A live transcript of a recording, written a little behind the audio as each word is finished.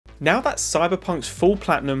Now that Cyberpunk's full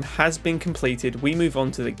platinum has been completed, we move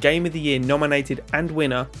on to the Game of the Year nominated and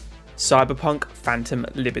winner, Cyberpunk Phantom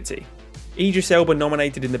Liberty. Idris Elba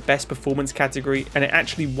nominated in the Best Performance category, and it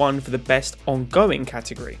actually won for the Best Ongoing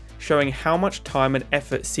category, showing how much time and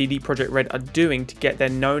effort CD Projekt Red are doing to get their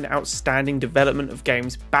known outstanding development of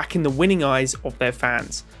games back in the winning eyes of their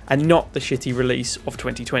fans, and not the shitty release of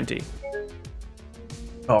 2020.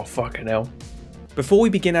 Oh fucking hell. Before we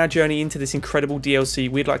begin our journey into this incredible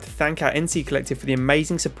DLC, we'd like to thank our NC Collective for the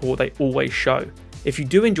amazing support they always show. If you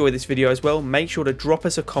do enjoy this video as well, make sure to drop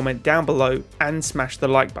us a comment down below and smash the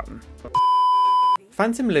like button.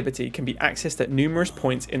 Phantom Liberty can be accessed at numerous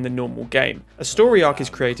points in the normal game. A story arc is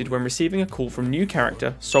created when receiving a call from new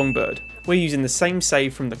character, Songbird. We're using the same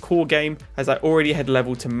save from the core game, as I already had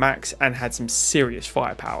leveled to max and had some serious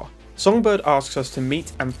firepower. Songbird asks us to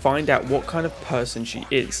meet and find out what kind of person she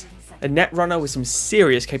is. A netrunner with some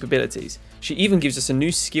serious capabilities. She even gives us a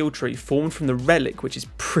new skill tree formed from the relic, which is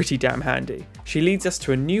pretty damn handy. She leads us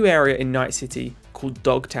to a new area in Night City called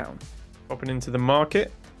Dogtown. Popping into the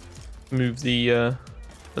market, move the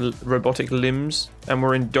robotic limbs, and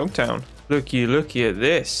we're in Dogtown. Looky at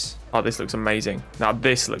this. Oh, this looks amazing. Now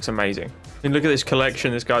this looks amazing. I mean, look at this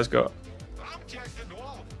collection this guy's got.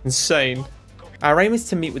 Insane. Our aim is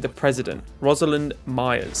to meet with the president, Rosalind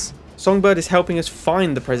Myers. Songbird is helping us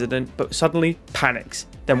find the president, but suddenly panics.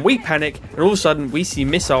 Then we panic, and all of a sudden we see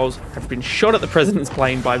missiles have been shot at the president's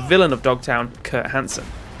plane by villain of Dogtown, Kurt Hansen.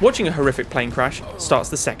 Watching a horrific plane crash starts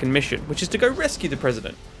the second mission, which is to go rescue the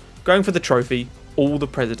president. Going for the trophy, all the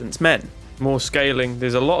president's men. More scaling.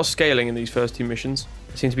 There's a lot of scaling in these first two missions.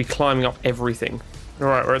 I seem to be climbing up everything.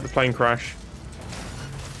 Alright, we're at the plane crash.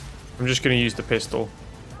 I'm just going to use the pistol.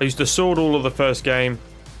 I used the sword all of the first game.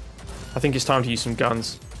 I think it's time to use some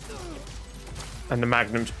guns. And the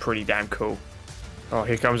Magnum's pretty damn cool. Oh,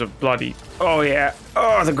 here comes a bloody... Oh, yeah.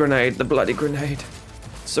 Oh, the grenade. The bloody grenade.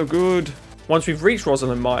 So good. Once we've reached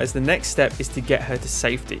Rosalind Myers, the next step is to get her to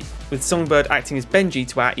safety, with Songbird acting as Benji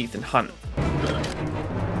to our Ethan Hunt.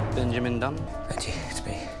 Benjamin Dunn. Benji, it's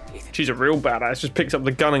me, Ethan. She's a real badass. Just picks up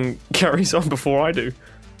the gun and carries on before I do.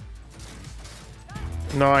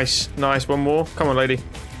 Nice. Nice. One more. Come on, lady.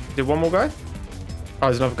 Did one more guy? Oh,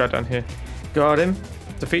 there's another guy down here. Got him.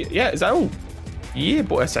 Defeat. Yeah, is that all? Yeah,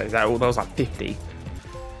 boy, I say, is that all? That was like 50.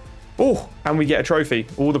 Oh, and we get a trophy.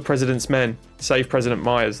 All the president's men. Save President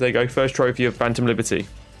Myers. There you go. First trophy of Phantom Liberty.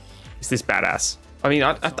 Is this badass? I mean,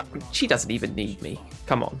 she doesn't even need me.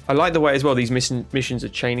 Come on. I like the way as well these missions are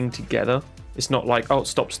chaining together. It's not like, oh,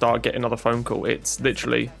 stop, start, get another phone call. It's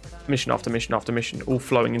literally mission after mission after mission, all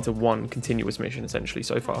flowing into one continuous mission, essentially,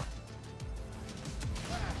 so far.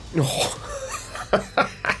 Oh.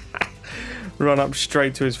 Run up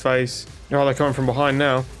straight to his face. Oh, they're coming from behind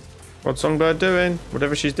now. What's Songbird doing?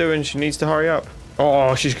 Whatever she's doing, she needs to hurry up.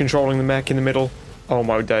 Oh, she's controlling the mech in the middle. Oh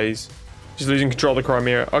my days. She's losing control of the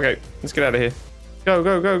Crimea. Okay, let's get out of here. Go,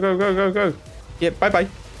 go, go, go, go, go, go. Yeah, bye-bye.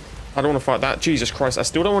 I don't want to fight that. Jesus Christ, I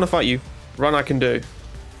still don't want to fight you. Run I can do.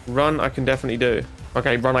 Run I can definitely do.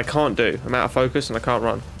 Okay, run I can't do. I'm out of focus and I can't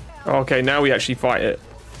run. Okay, now we actually fight it.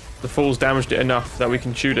 The fool's damaged it enough that we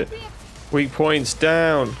can shoot it. Weak points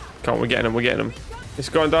down. Come on, we're getting him, we're getting him. It's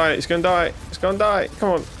gonna die, it's gonna die, it's gonna die.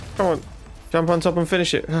 Come on, come on. Jump on top and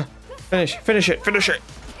finish it. Finish it, finish it. Finish him.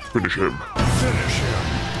 Finish him.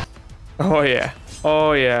 Oh yeah,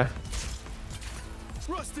 oh yeah.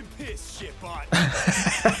 Rust and piss, shitbot.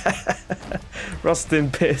 Rust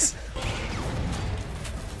and piss.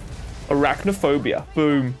 Arachnophobia.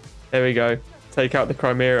 Boom. There we go. Take out the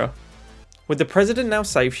Chimera. With the president now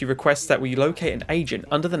safe, she requests that we locate an agent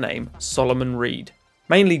under the name Solomon Reed,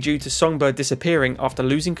 mainly due to Songbird disappearing after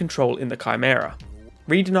losing control in the Chimera.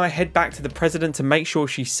 Reed and I head back to the president to make sure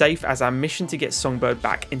she's safe as our mission to get Songbird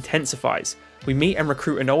back intensifies. We meet and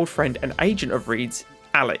recruit an old friend and agent of Reed's,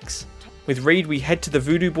 Alex. With Reed, we head to the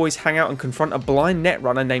Voodoo Boys hangout and confront a blind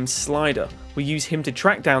netrunner named Slider. We use him to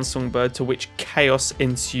track down Songbird, to which chaos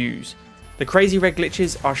ensues. The crazy red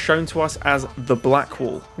glitches are shown to us as the Black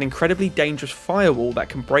Wall, an incredibly dangerous firewall that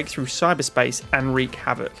can break through cyberspace and wreak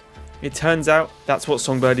havoc. It turns out that's what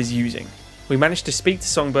Songbird is using. We manage to speak to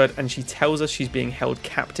Songbird and she tells us she's being held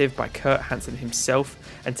captive by Kurt Hansen himself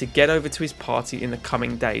and to get over to his party in the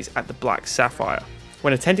coming days at the Black Sapphire.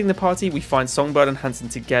 When attending the party, we find Songbird and Hansen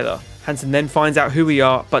together. Hansen then finds out who we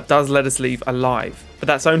are, but does let us leave alive. But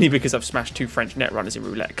that's only because I've smashed 2 French netrunners in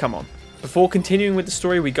roulette, come on. Before continuing with the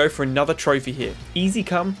story, we go for another trophy here. Easy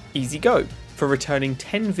come, easy go, for returning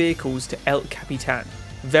 10 vehicles to El Capitan.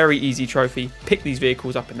 Very easy trophy, pick these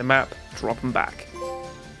vehicles up in the map, drop them back.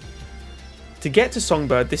 To get to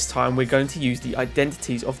Songbird this time, we're going to use the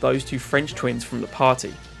identities of those 2 French twins from the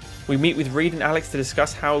party. We meet with Reed and Alex to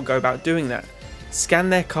discuss how we'll go about doing that. Scan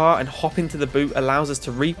their car and hop into the boot allows us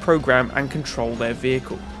to reprogram and control their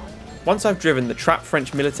vehicle. Once I've driven the trapped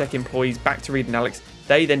French Militech employees back to Reed and Alex,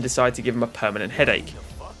 they then decide to give them a permanent headache.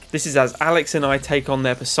 This is as Alex and I take on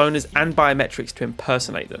their personas and biometrics to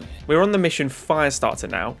impersonate them. We're on the mission Firestarter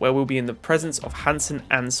now, where we'll be in the presence of Hansen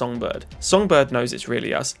and Songbird. Songbird knows it's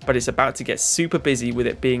really us, but it's about to get super busy with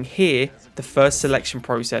it being here, the first selection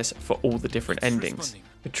process for all the different endings.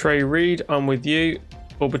 Betray Reed, I'm with you,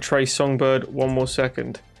 or betray Songbird, one more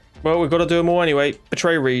second. Well, we've got to do them all anyway.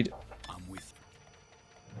 Betray Reed.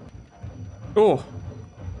 Oh.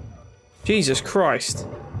 Jesus Christ.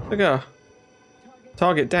 Look at her.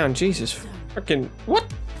 Target down, Jesus, fucking what?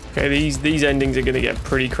 Okay, these endings are gonna get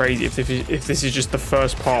pretty crazy if this is just the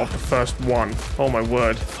first part of the first one. Oh my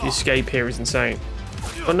word, the escape here is insane.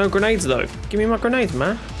 Got no grenades though. Give me my grenades,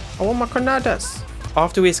 man. I want my grenades.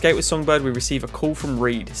 After we escape with Songbird, we receive a call from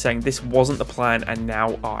Reed saying this wasn't the plan and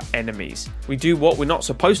now are enemies. We do what we're not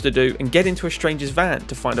supposed to do and get into a stranger's van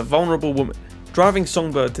to find a vulnerable woman. Driving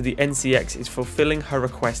Songbird to the NCX is fulfilling her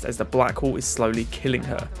request as the Blackwall is slowly killing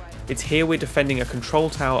her. It's here we're defending a control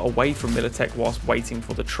tower away from Militech whilst waiting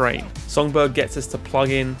for the train. Songbird gets us to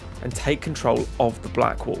plug in and take control of the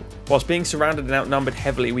Blackwall. Whilst being surrounded and outnumbered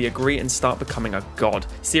heavily, we agree and start becoming a god.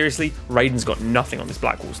 Seriously, Raiden's got nothing on this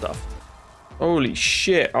Blackwall stuff. Holy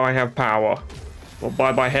shit, I have power. Well,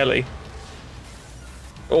 bye-bye heli.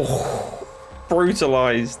 Oh,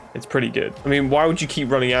 brutalized. It's pretty good. I mean, why would you keep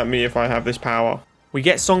running at me if I have this power? We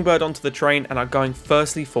get Songbird onto the train and are going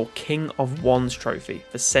firstly for King of Wands trophy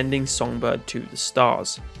for sending Songbird to the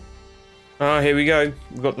stars. Here we go.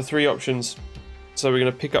 We've got the 3 options. So we're going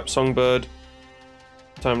to pick up Songbird.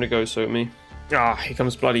 Time to go, so me. Here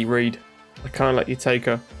comes bloody Reed. I can't let you take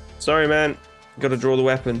her. Sorry, man. Got to draw the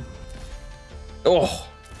weapon. Oh.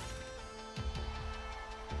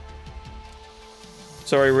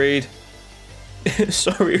 Sorry, Reed.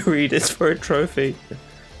 Sorry, Reed. It's for a trophy.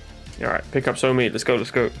 Alright, pick up So Me. Let's go, let's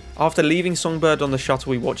go. After leaving Songbird on the shuttle,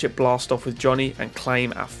 we watch it blast off with Johnny and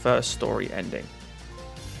claim our first story ending.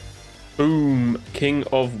 Boom. King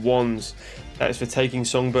of Wands. That is for taking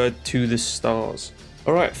Songbird to the stars.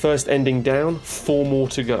 Alright, first ending down. 4 more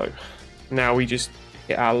to go. Now we just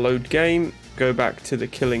hit our load game, go back to the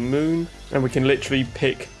Killing Moon, and we can literally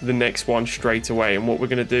pick the next one straight away. And what we're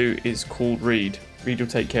going to do is call Reed. Reed will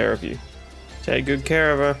take care of you. Take good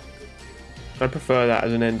care of her. I prefer that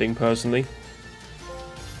as an ending personally.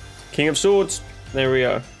 King of Swords. There we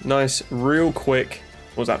go. Nice, real quick.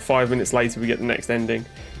 What was that? 5 minutes later we get the next ending.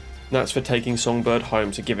 That's for taking Songbird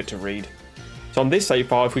home, so give it to Reed. So on this save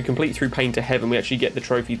file, if we complete through Pain to Heaven, we actually get the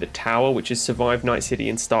trophy The Tower, which is Survive Night City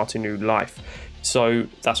and Start a New Life. So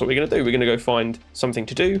that's what we're going to do. We're going to go find something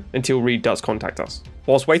to do until Reed does contact us.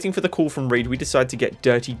 Whilst waiting for the call from Reed, we decide to get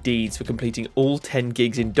Dirty Deeds for completing all 10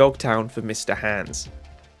 gigs in Dogtown for Mr. Hands.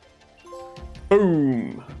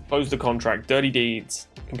 Boom! Close the contract. Dirty Deeds.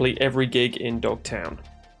 Complete every gig in Dogtown.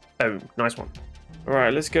 Oh, nice one.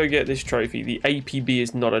 Alright, let's go get this trophy. The APB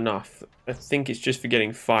is not enough. I think it's just for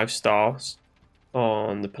getting 5 stars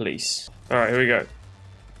on the police. Alright, here we go.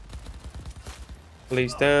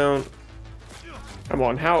 Police down. Come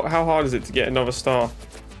on, how hard is it to get another star?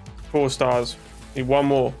 4 stars. Need one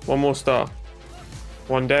more star.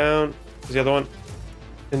 1 down. Where's the other one?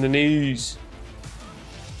 In the knees.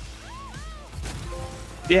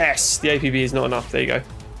 Yes, the APB is not enough. There you go.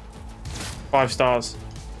 5 stars.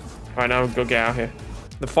 Alright, now we've got to get out of here.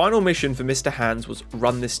 The final mission for Mr. Hands was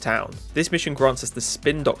Run This Town. This mission grants us the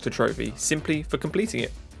Spin Doctor trophy simply for completing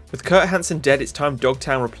it. With Kurt Hansen dead, it's time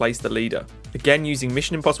Dogtown replaced the leader. Again, using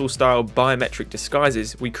Mission Impossible style biometric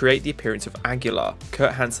disguises, we create the appearance of Aguilar,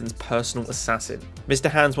 Kurt Hansen's personal assassin. Mr.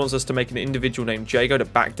 Hands wants us to make an individual named Jago to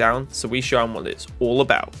back down, so we show him what it's all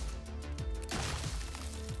about.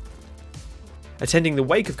 Attending the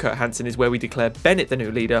wake of Kurt Hansen is where we declare Bennett the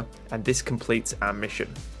new leader, and this completes our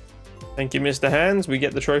mission. Thank you, Mr. Hands. We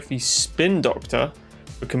get the trophy Spin Doctor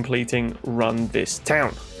for completing Run This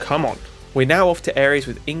Town. Come on. We're now off to areas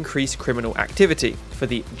with increased criminal activity for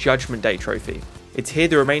the Judgment Day trophy. It's here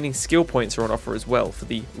the remaining skill points are on offer as well for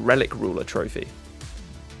the Relic Ruler trophy.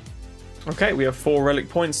 Okay, we have 4 relic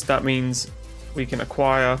points. That means we can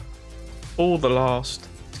acquire all the last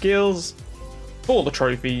skills for the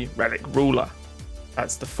trophy Relic Ruler.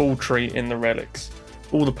 That's the full tree in the relics.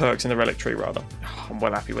 All the perks in the relic tree, rather. Oh, I'm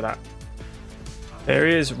well happy with that. There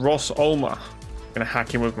he is, Ross Ulmer. I'm gonna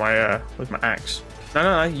hack him with my axe.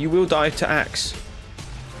 No, you will die to axe.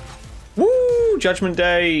 Woo! Judgment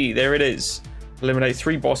Day. There it is. Eliminate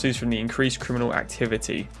 3 bosses from the increased criminal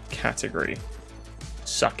activity category.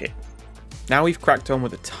 Suck it. Now we've cracked on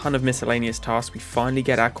with a ton of miscellaneous tasks, we finally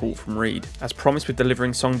get our call from Reed. As promised with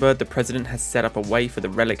delivering Songbird, the President has set up a way for the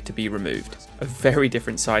relic to be removed. A very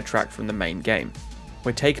different sidetrack from the main game.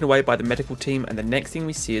 We're taken away by the medical team, and the next thing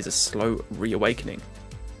we see is a slow reawakening.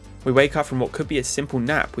 We wake up from what could be a simple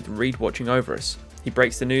nap with Reed watching over us. He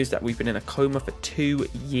breaks the news that we've been in a coma for 2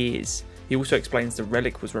 years. He also explains the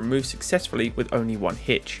relic was removed successfully with only one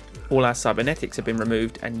hitch. All our cybernetics have been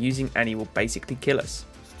removed, and using Annie will basically kill us.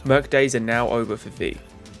 Merc days are now over for V.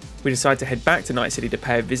 We decide to head back to Night City to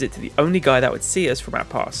pay a visit to the only guy that would see us from our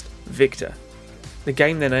past, Victor. The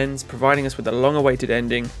game then ends, providing us with a long-awaited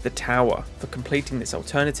ending, the Tower, for completing this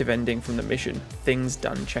alternative ending from the mission, Things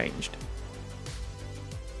Done Changed.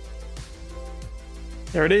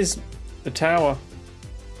 There it is, the Tower.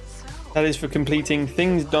 That is for completing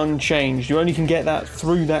Things Done Changed. You only can get that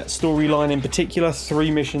through that storyline in particular, 3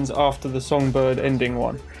 missions after the Songbird ending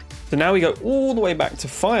one. So now we go all the way back to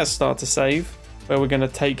Firestar to save, where we're going to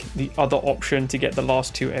take the other option to get the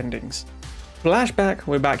last 2 endings. Flashback,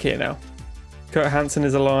 we're back here now. Kurt Hansen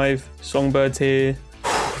is alive, Songbird's here.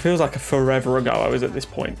 Feels like a forever ago I was at this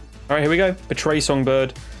point. Alright, here we go. Betray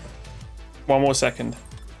Songbird. 1 more second.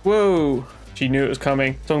 Whoa! She knew it was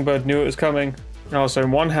coming. Songbird knew it was coming. Oh, so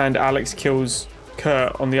in one hand, Alex kills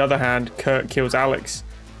Kurt. On the other hand, Kurt kills Alex.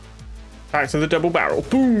 Back to the double barrel.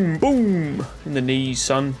 Boom, boom. In the knees,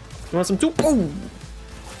 son. You want some too? Boom.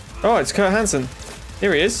 Oh, it's Kurt Hansen.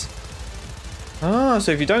 Here he is. Ah,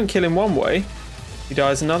 so if you don't kill him one way, he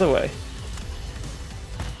dies another way.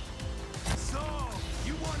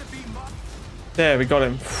 There, we got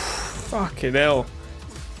him. Fucking hell.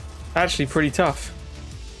 Actually pretty tough.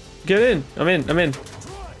 Get in. I'm in.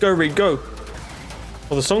 Go, Reed, go.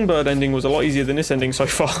 Well, the Songbird ending was a lot easier than this ending so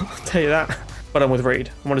far, I'll tell you that. But I'm with Reed.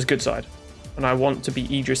 I'm on his good side. And I want to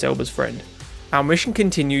be Idris Elba's friend. Our mission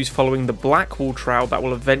continues following the Blackwall trail that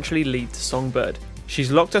will eventually lead to Songbird. She's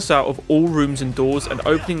locked us out of all rooms and doors, and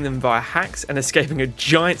opening them via hacks and escaping a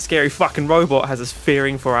giant scary fucking robot has us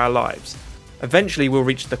fearing for our lives. Eventually we'll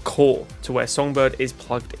reach the core, to where Songbird is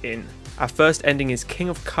plugged in. Our first ending is King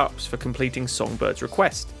of Cups for completing Songbird's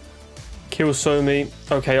request. Kill Somi.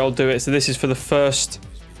 Okay, I'll do it. So this is for the first...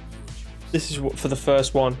 This is for the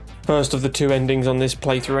first one. First of the 2 endings on this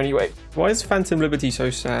playthrough anyway. Why is Phantom Liberty so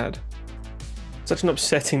sad? Such an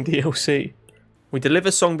upsetting DLC. We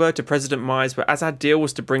deliver Songbird to President Myers, but as our deal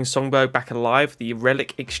was to bring Songbird back alive, the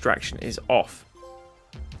relic extraction is off.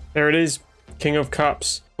 There it is. King of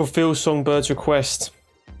Cups. Fulfill Songbird's request.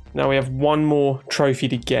 Now we have 1 more trophy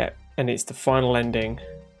to get, and it's the final ending.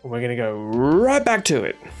 And we're going to go right back to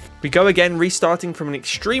it. We go again, restarting from an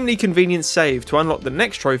extremely convenient save to unlock the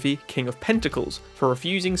next trophy, King of Pentacles, for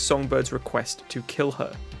refusing Songbird's request to kill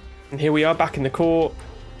her. And here we are back in the core,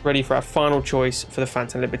 ready for our final choice for the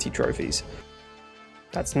Phantom Liberty trophies.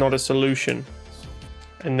 That's not a solution.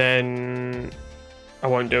 And then I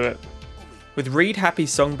won't do it. With Reed happy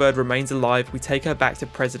Songbird remains alive, we take her back to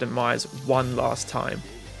President Myers one last time.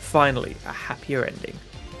 Finally, a happier ending.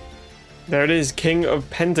 There it is, King of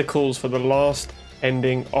Pentacles for the last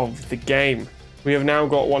ending of the game. We have now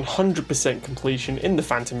got 100% completion in the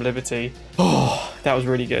Phantom Liberty. Oh, that was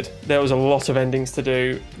really good. There was a lot of endings to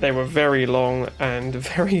do. They were very long and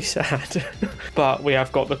very sad. But we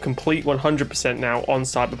have got the complete 100% now on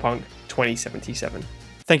Cyberpunk 2077.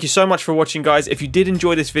 Thank you so much for watching, guys. If you did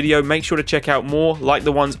enjoy this video, make sure to check out more like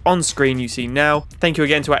the ones on screen you see now. Thank you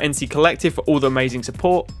again to our NC Collective for all the amazing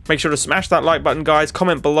support. Make sure to smash that like button, guys.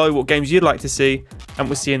 Comment below what games you'd like to see, and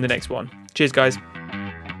we'll see you in the next one. Cheers, guys.